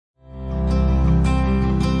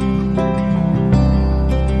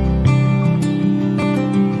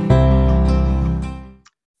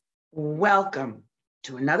Welcome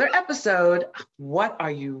to another episode of What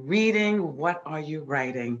Are You Reading? What Are You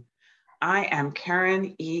Writing? I am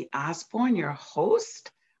Karen E. Osborne, your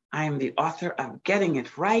host. I am the author of Getting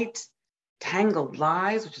It Right, Tangled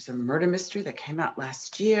Lies, which is a murder mystery that came out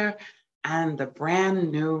last year, and The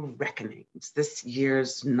Brand New Reckonings, this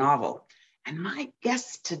year's novel. And my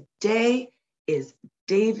guest today is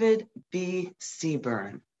David B.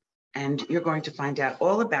 Seaburn, and you're going to find out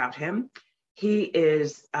all about him. He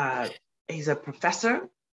is he's a professor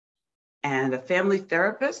and a family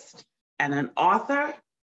therapist and an author,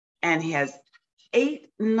 and he has 8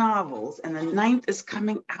 novels, and the 9th is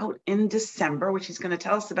coming out in December, which he's going to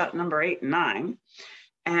tell us about number 8 and 9.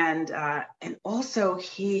 And also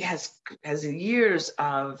he has years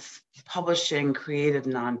of publishing creative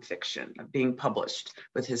nonfiction, of being published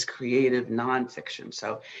with his creative nonfiction.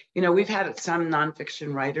 So, we've had some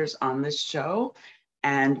nonfiction writers on this show,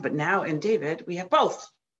 but now in David, we have both.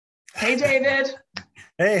 Hey, David.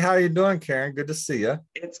 Hey, how you doing, Karen? Good to see you.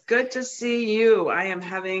 It's good to see you. I am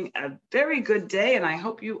having a very good day, and I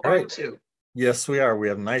hope you are too. Yes, we are. We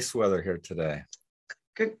have nice weather here today.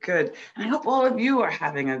 Good. And I hope all of you are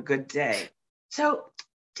having a good day. So,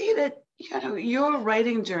 David, your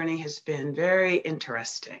writing journey has been very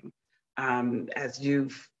interesting as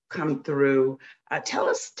you've come through. Tell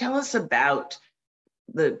us about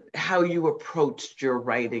how you approached your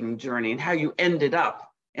writing journey and how you ended up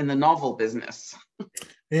in the novel business.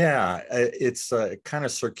 Yeah, it's kind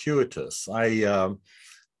of circuitous. I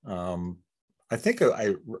think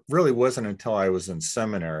I really wasn't until I was in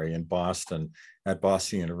seminary in Boston, at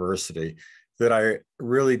Boston University, that I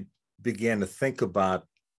really began to think about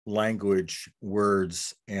language,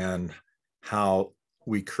 words, and how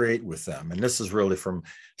we create with them. And this is really from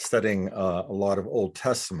studying a lot of Old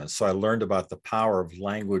Testament. So I learned about the power of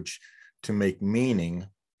language to make meaning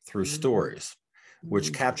through stories,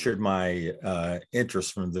 which captured my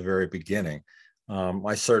interest from the very beginning.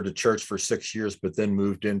 I started a church for 6 years, but then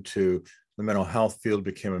moved into the mental health field,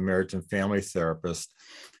 became a marriage and family therapist.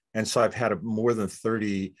 And so I've had more than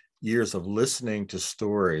 30 years of listening to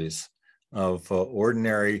stories of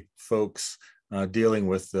ordinary folks dealing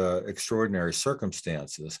with extraordinary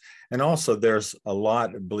circumstances. And also there's a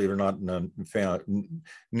lot, believe it or not,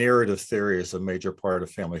 narrative theory is a major part of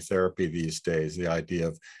family therapy these days, the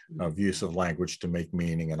idea of use of language to make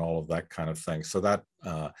meaning and all of that kind of thing. So that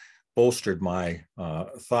bolstered my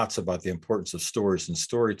thoughts about the importance of stories and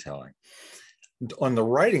storytelling. On the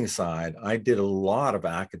writing side, I did a lot of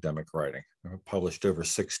academic writing. I published over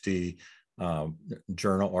 60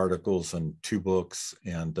 journal articles and 2 books.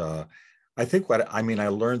 And I think I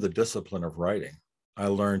learned the discipline of writing. I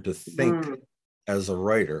learned to think as a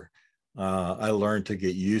writer. I learned to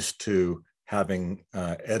get used to having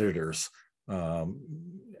editors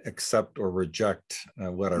accept or reject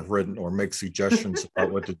what I've written or make suggestions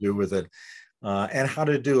about what to do with it, and how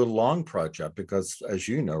to do a long project. Because as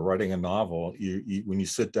you know, writing a novel, when you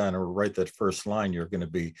sit down and write that first line, you're going to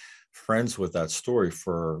be friends with that story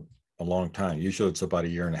for a long time. Usually it's about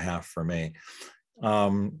 1.5 years for me.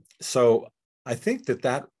 So I think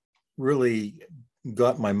that really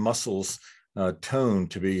got my muscles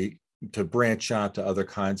toned to branch out to other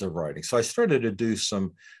kinds of writing. So I started to do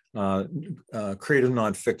some creative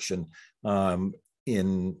nonfiction,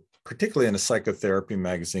 particularly in a psychotherapy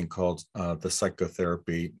magazine called the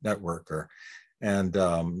Psychotherapy Networker, and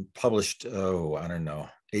published, 8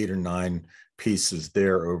 or 9 pieces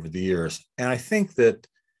there over the years. And I think that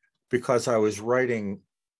because I was writing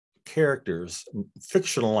characters,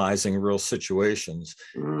 fictionalizing real situations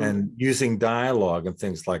and using dialogue and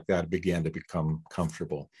things like that, began to become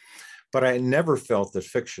comfortable. But I never felt that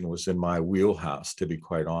fiction was in my wheelhouse, to be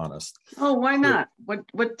quite honest. Oh, why not?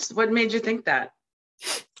 What made you think that?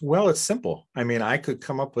 Well, it's simple. I could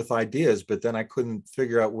come up with ideas, but then I couldn't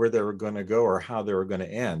figure out where they were going to go or how they were going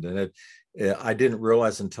to end. And I didn't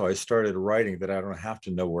realize until I started writing that I don't have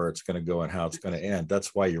to know where it's going to go and how it's going to end.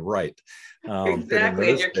 That's why you write. Exactly.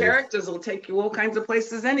 And your characters will take you all kinds of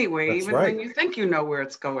places anyway, even when you think you know where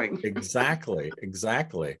it's going. Exactly.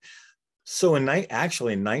 So in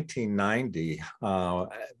 1990,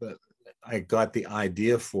 I got the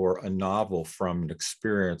idea for a novel from an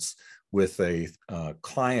experience with a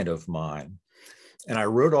client of mine. And I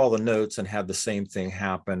wrote all the notes and had the same thing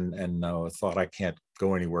happen, and thought I can't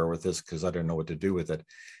go anywhere with this because I didn't know what to do with it.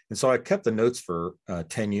 And so I kept the notes for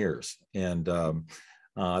 10 years. And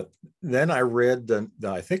then I read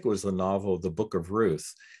I think it was the novel, The Book of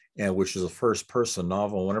Ruth, which is a first person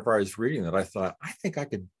novel. Whenever I was reading it, I thought, I think I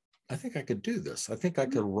could do this. I think I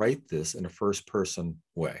could write this in a first person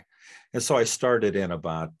way. And so I started in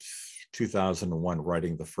about 2001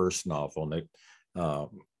 writing the first novel, and it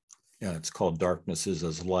it's called Darkness is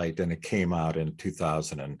as Light, and it came out in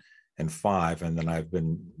 2005. And then I've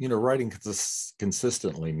been, writing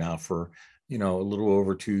consistently now for, a little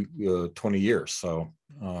over 20 years. So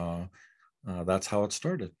that's how it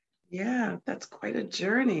started. Yeah, that's quite a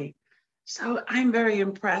journey. So I'm very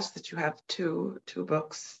impressed that you have two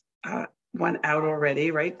books, one out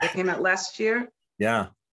already, right? That came out last year. Yeah.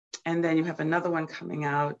 And then you have another one coming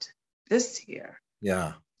out this year.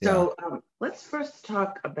 Yeah. So let's first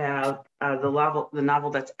talk about the novel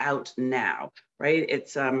that's out now, right?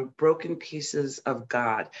 It's Broken Pieces of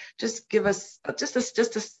God. Just give us just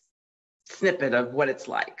a snippet of what it's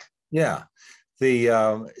like. Yeah.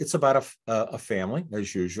 It's about a family,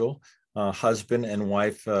 as usual, husband and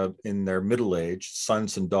wife in their middle age,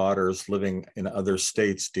 sons and daughters living in other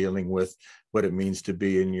states, dealing with what it means to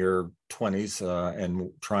be in your 20s and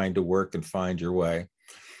trying to work and find your way.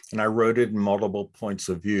 And I wrote it in multiple points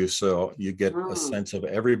of view, so you get a sense of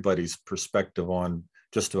everybody's perspective on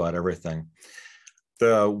just about everything.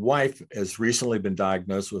 The wife has recently been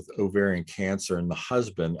diagnosed with ovarian cancer, and the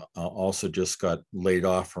husband also just got laid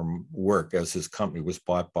off from work as his company was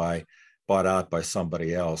bought out by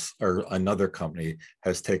somebody else, or another company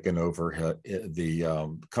has taken over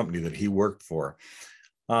the company that he worked for.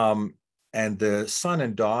 And the son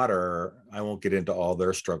and daughter, I won't get into all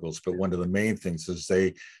their struggles, but one of the main things is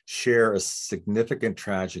they share a significant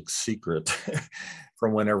tragic secret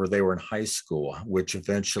from whenever they were in high school, which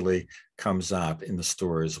eventually comes out in the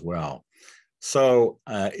story as well. So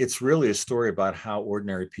it's really a story about how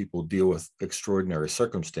ordinary people deal with extraordinary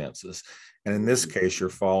circumstances. And in this case, you're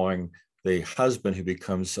following the husband who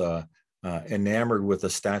becomes enamored with a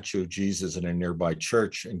statue of Jesus in a nearby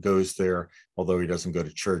church and goes there, although he doesn't go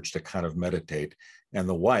to church, to kind of meditate. And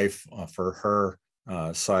the wife, for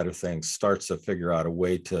her side of things, starts to figure out a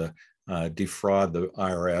way to defraud the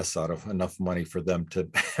IRS out of enough money for them to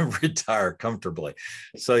retire comfortably.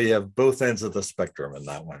 So you have both ends of the spectrum in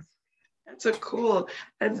that one. That's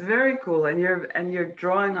very cool. And you're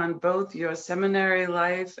drawing on both your seminary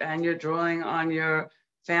life and you're drawing on your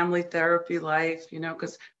family therapy life,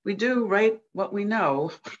 because we do write what we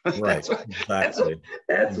know. Right. Exactly.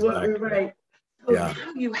 What we write. So Yeah.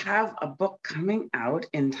 now you have a book coming out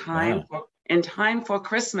in time for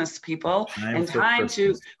Christmas, people,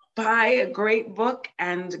 to buy a great book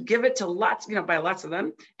and give it to lots, buy lots of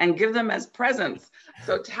them and give them as presents.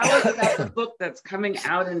 So tell us about the book that's coming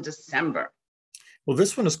out in December. Well,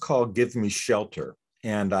 this one is called Give Me Shelter.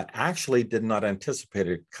 And I actually did not anticipate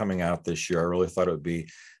it coming out this year. I really thought it would be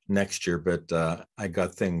next year, but I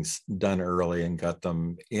got things done early and got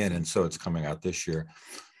them in. And so it's coming out this year.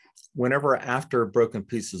 Whenever after Broken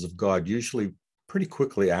Pieces of God, usually pretty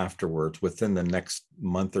quickly afterwards, within the next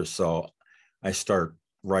month or so, I start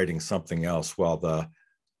writing something else while the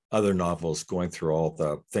other novel is going through all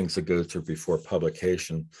the things that go through before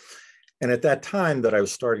publication. And at that time that I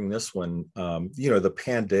was starting this one,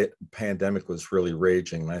 the pandemic was really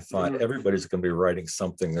raging. And I thought everybody's going to be writing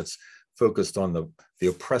something that's focused on the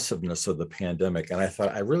oppressiveness of the pandemic. And I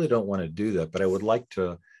thought, I really don't want to do that, but I would like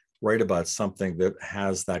to write about something that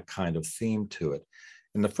has that kind of theme to it.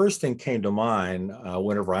 And the first thing came to mind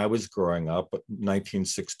whenever I was growing up,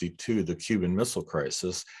 1962, the Cuban Missile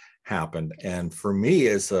Crisis happened. And for me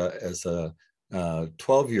as a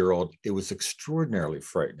 12-year-old, it was extraordinarily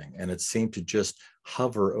frightening, and it seemed to just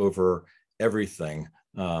hover over everything.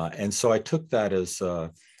 And so I took that as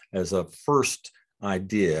a first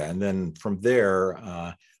idea, and then from there,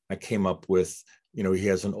 I came up with, he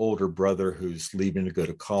has an older brother who's leaving to go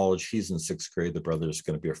to college. He's in 6th grade. The brother is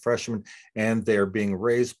going to be a freshman, and they're being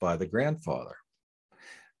raised by the grandfather.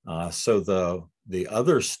 So the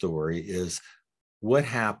other story is what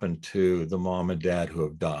happened to the mom and dad who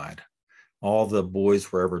have died. All the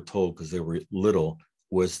boys were ever told, because they were little,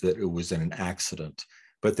 was that it was in an accident,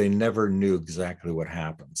 but they never knew exactly what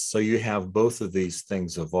happened. So you have both of these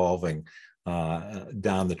things evolving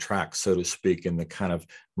down the track, so to speak, and the kind of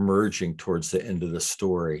merging towards the end of the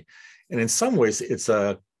story. And in some ways, it's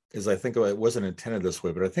as I think it wasn't intended this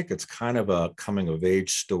way, but I think it's kind of a coming of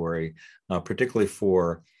age story, particularly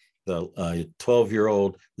for the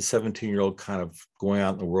 12-year-old, the 17-year-old kind of going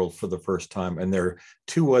out in the world for the first time. And there are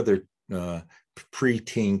two other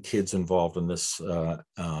preteen kids involved in this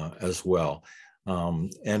as well.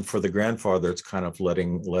 And for the grandfather, it's kind of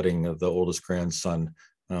letting the oldest grandson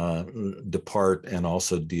depart and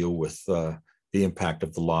also deal with the impact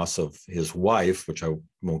of the loss of his wife, which I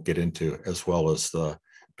won't get into, as well as the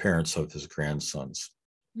parents of his grandsons.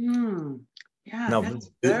 Yeah, now,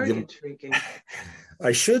 that's very intriguing.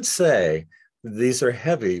 I should say these are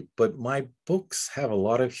heavy, but my books have a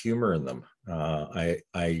lot of humor in them.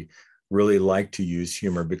 I really like to use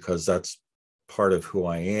humor because that's part of who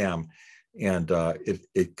I am. And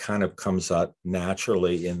it kind of comes out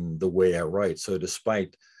naturally in the way I write. So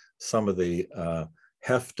despite some of the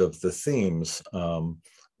heft of the themes,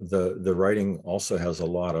 the writing also has a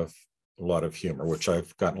lot of humor, which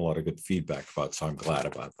I've gotten a lot of good feedback about. So I'm glad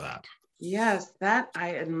about that. Yes, that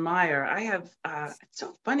I admire. I have, it's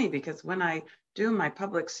so funny because when I do my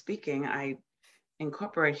public speaking, I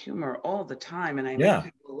incorporate humor all the time and I make Yeah.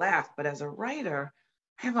 people laugh. But as a writer,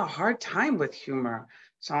 I have a hard time with humor.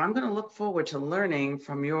 So I'm going to look forward to learning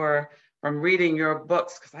from reading your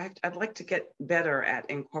books, because I'd like to get better at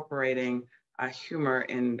incorporating humor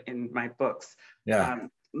in my books. Yeah.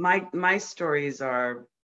 My stories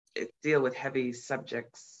deal with heavy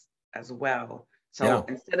subjects as well. Yeah. So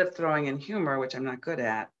instead of throwing in humor, which I'm not good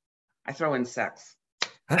at, I throw in sex.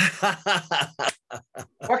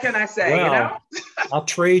 What can I say, Well, I'll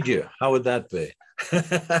trade you. How would that be?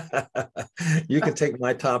 You can take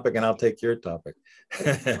my topic and I'll take your topic.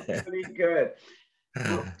 Pretty good.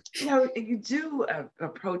 Well, you do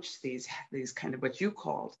approach these kind of what you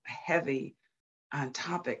called heavy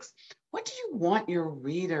topics. What do you want your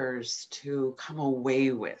readers to come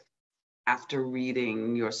away with after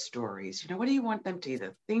reading your stories? What do you want them to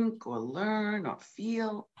either think or learn or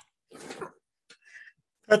feel?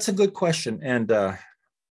 That's a good question. And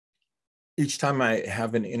each time I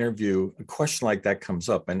have an interview, a question like that comes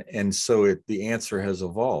up. And so the answer has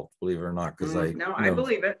evolved, believe it or not, because I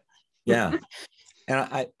believe it. Yeah.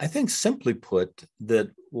 And I think simply put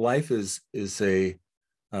that life is a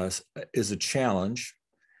challenge,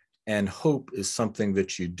 and hope is something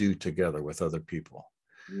that you do together with other people.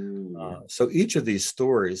 So each of these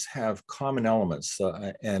stories have common elements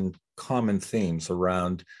and common themes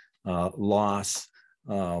around loss,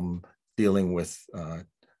 dealing with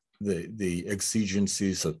the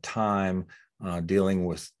exigencies of time, dealing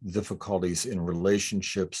with difficulties in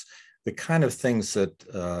relationships, the kind of things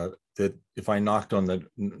that if I knocked on the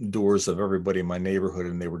doors of everybody in my neighborhood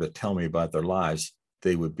and they were to tell me about their lives,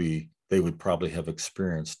 they would probably have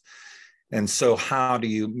experienced. And so how do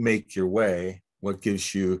you make your way? What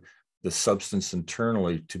gives you the substance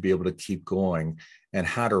internally to be able to keep going? And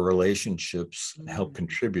how do relationships help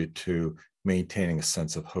contribute to maintaining a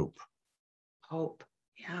sense of hope? Hope.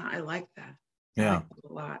 Yeah, I like that. Yeah. I like that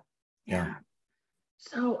a lot. Yeah.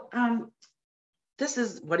 So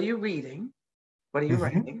what are you reading? What are you Mm-hmm.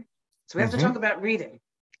 writing? So we have to talk about reading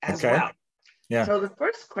as well. Yeah. So the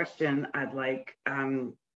first question I'd like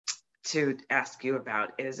to ask you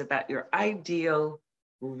about is about your ideal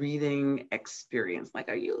reading experience. Like,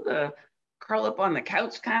 are you the curl up on the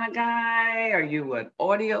couch kind of guy? Are you an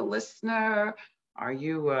audio listener? Are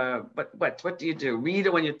you what do you do? Read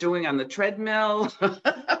when you're doing on the treadmill? What's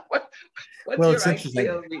Well, your it's interesting.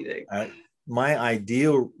 ideal reading? My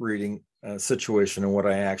ideal reading situation and what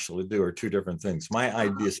I actually do are two different things. My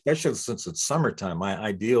idea, especially since it's summertime, my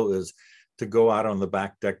ideal is to go out on the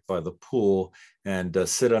back deck by the pool and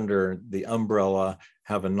sit under the umbrella,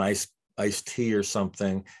 have a nice iced tea or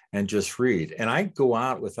something, and just read. And I go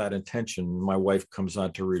out with that intention. My wife comes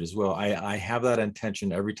out to read as well. I have that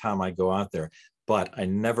intention every time I go out there, but I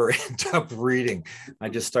never end up reading. I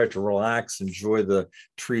just start to relax, enjoy the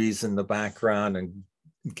trees in the background, and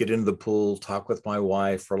get into the pool, talk with my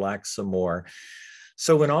wife, relax some more.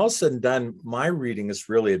 So when all is said and done, my reading is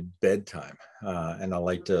really at bedtime. And I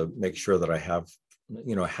like to make sure that I have,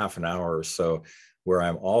 half an hour or so where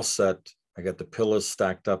I'm all set. I got the pillows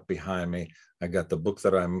stacked up behind me. I got the book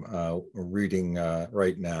that I'm reading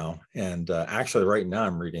right now. And actually right now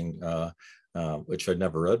I'm reading, which I'd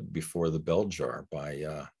never read before, The Bell Jar by,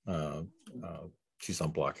 she's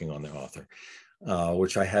unblocking on the author.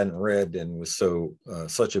 Which I hadn't read and was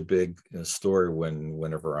such a big story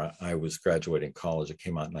whenever I was graduating college. It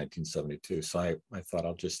came out in 1972. So I thought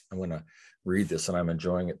I want to read this, and I'm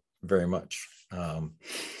enjoying it very much.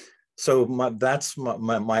 So that's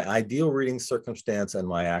my ideal reading circumstance, and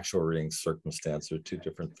my actual reading circumstance are two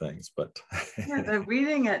different things. But yeah, the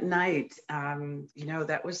reading at night,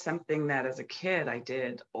 that was something that as a kid I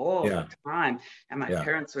did all the time. And my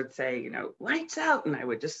parents would say, lights out, and I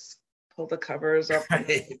would just pull the covers up, and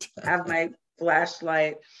have my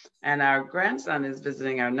flashlight. And our grandson is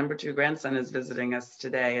visiting, our number 2 grandson is visiting us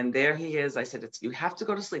today. And there he is. I said, you have to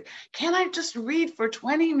go to sleep. Can I just read for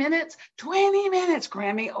 20 minutes? 20 minutes,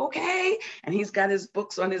 Grammy, okay. And he's got his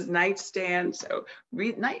books on his nightstand. So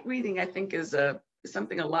night reading, I think, is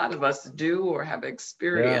something a lot of us do or have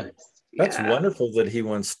experienced. That's wonderful that he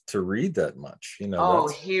wants to read that much.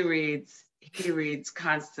 He reads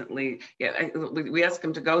constantly. Yeah, we ask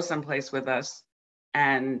him to go someplace with us,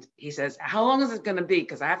 And he says, how long is it going to be?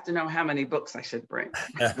 Because I have to know how many books I should bring.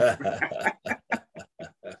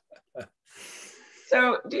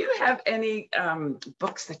 So do you have any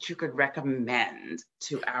books that you could recommend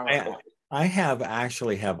to our audience? I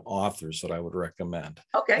actually have authors that I would recommend.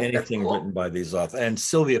 Okay, Anything cool. written by these authors. And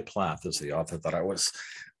Sylvia Plath is the author that I was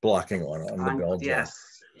blocking on the bell jar. Yes.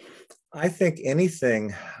 I think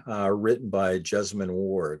anything written by Jesmyn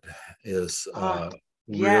Ward is really,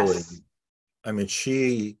 Yes. I mean,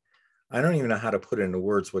 I don't even know how to put into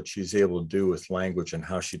words what she's able to do with language and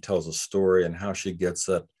how she tells a story and how she gets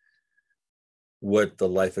at what the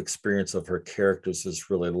life experience of her characters is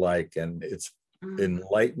really like. And it's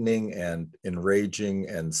enlightening and enraging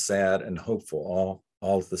and sad and hopeful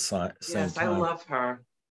all at the same Yes, time. I love her.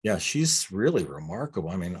 Yeah, she's really remarkable.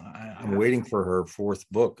 I mean, I'm waiting for her fourth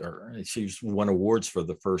book. She's won awards for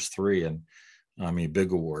the first three, and I mean,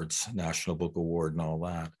 big awards, National Book Award and all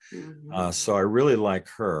that. So I really like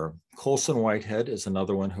her. Colson Whitehead is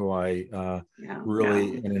another one who I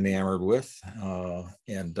really am enamored with,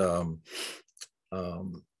 and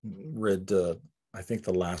read I think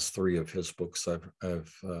the last three of his books I've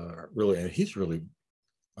really, and he's really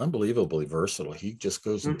unbelievably versatile. He just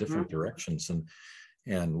goes in different directions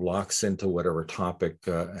and locks into whatever topic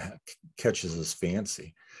catches his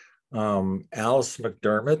fancy. Alice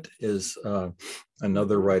McDermott is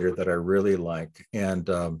another writer that I really like. And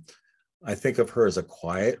I think of her as a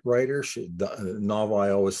quiet writer. The novel I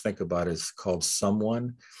always think about is called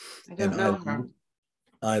Someone. I don't know her.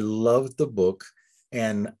 I love the book,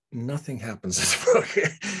 and nothing happens in the book.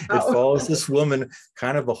 It follows this woman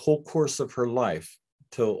kind of the whole course of her life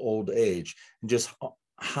till old age, and just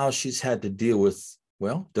how she's had to deal with,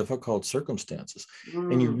 well, difficult circumstances.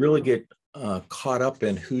 And you really get caught up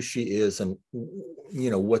in who she is and,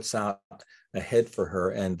 you know, what's out ahead for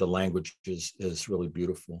her. And the language is really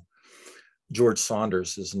beautiful. George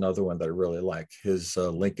Saunders is another one that I really like. His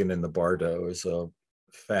Lincoln in the Bardo is a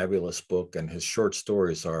fabulous book, and his short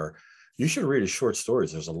stories are, you should read his short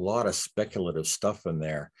stories. There's a lot of speculative stuff in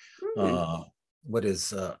there. I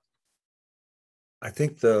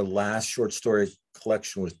think the last short story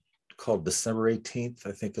collection was called December 18th,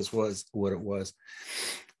 I think was what it was.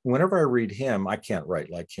 Whenever I read him, I can't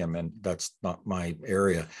write like him, and that's not my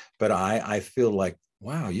area, but I feel like,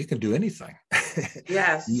 wow, you can do anything.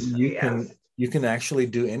 Yes. You can actually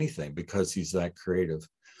do anything because he's that creative.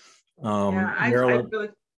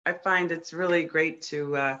 I find it's really great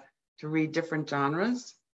to read different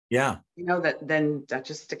genres. Yeah. You know, that then not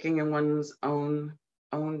just sticking in one's own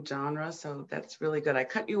genre. So that's really good. I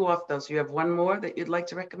cut you off though. So you have one more that you'd like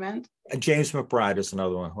to recommend? James McBride is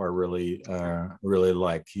another one who I really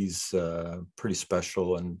like. He's pretty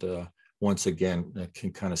special, and once again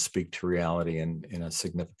can kind of speak to reality in a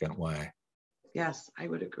significant way. Yes, I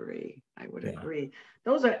would agree. Agree.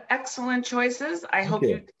 Those are excellent choices. I hope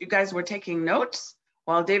you guys were taking notes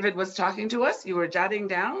while David was talking to us. You were jotting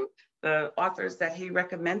down the authors that he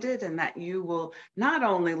recommended, and that you will not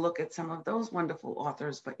only look at some of those wonderful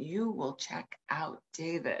authors, but you will check out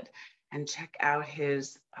David and check out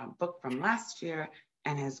his book from last year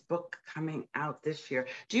and his book coming out this year.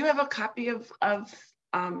 Do you have a copy of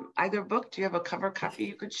either book? Do you have a cover copy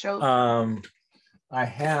you could show? I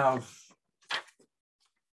have.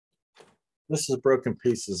 This is Broken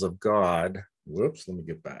Pieces of God. Whoops, let me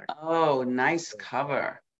get back. Oh, nice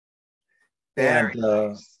cover. Very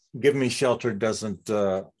nice. Give Me Shelter doesn't,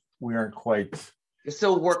 we aren't quite. You're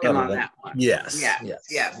still working on that one. Yes.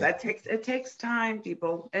 It takes time,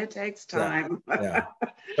 people. It takes time. Yeah.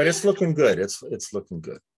 But it's looking good. It's looking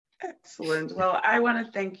good. Excellent. Well, I want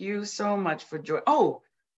to thank you so much for joining. Oh,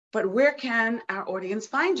 but where can our audience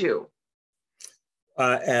find you?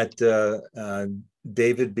 At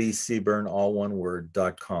David B. Seaburn, all one word,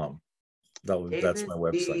 .com. That's my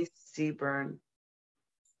website. Seaburn.com.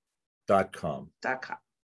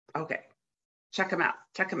 Okay. Check them out.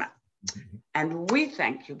 And we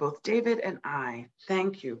thank you, both David and I,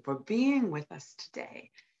 thank you for being with us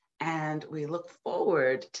today. And we look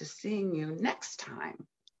forward to seeing you next time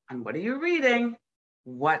on What Are You Reading?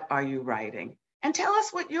 What Are You Writing? And tell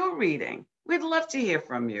us what you're reading. We'd love to hear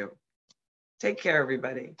from you. Take care,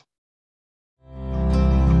 everybody.